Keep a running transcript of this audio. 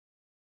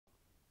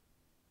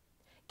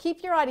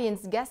Keep your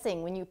audience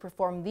guessing when you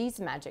perform these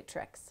magic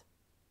tricks.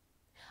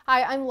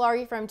 Hi, I'm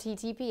Laurie from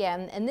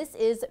TTPM, and this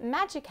is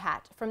Magic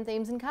Hat from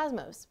Thames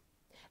Kosmos.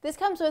 This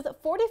comes with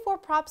 44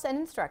 props and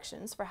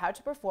instructions for how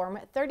to perform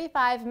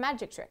 35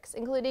 magic tricks,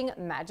 including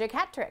magic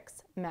hat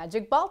tricks,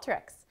 magic ball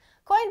tricks,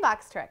 coin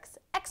box tricks,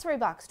 x-ray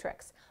box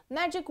tricks,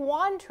 magic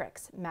wand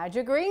tricks,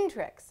 magic ring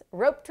tricks,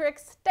 rope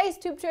tricks, dice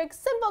tube tricks,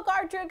 simple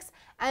card tricks,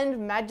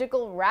 and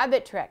magical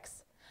rabbit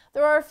tricks.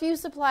 There are a few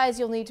supplies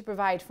you'll need to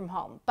provide from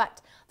home, but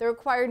the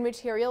required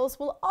materials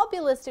will all be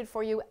listed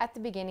for you at the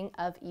beginning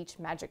of each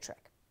magic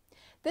trick.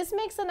 This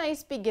makes a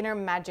nice beginner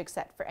magic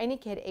set for any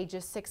kid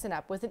ages 6 and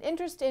up with an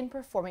interest in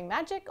performing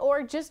magic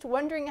or just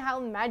wondering how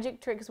magic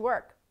tricks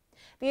work.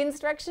 The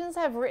instructions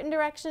have written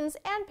directions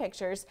and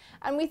pictures,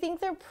 and we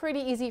think they're pretty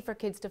easy for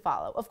kids to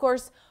follow. Of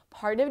course,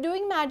 part of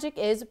doing magic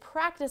is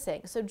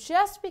practicing, so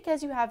just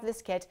because you have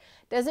this kit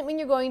doesn't mean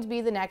you're going to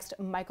be the next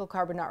Michael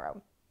Carbonaro.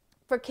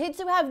 For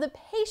kids who have the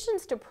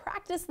patience to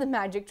practice the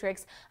magic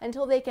tricks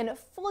until they can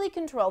fully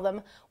control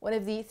them, one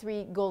of the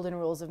 3 golden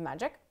rules of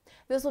magic,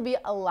 this will be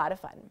a lot of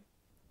fun.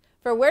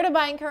 For where to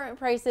buy and current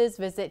prices,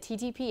 visit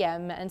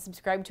TTPM and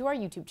subscribe to our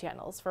YouTube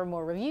channels for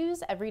more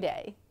reviews every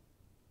day.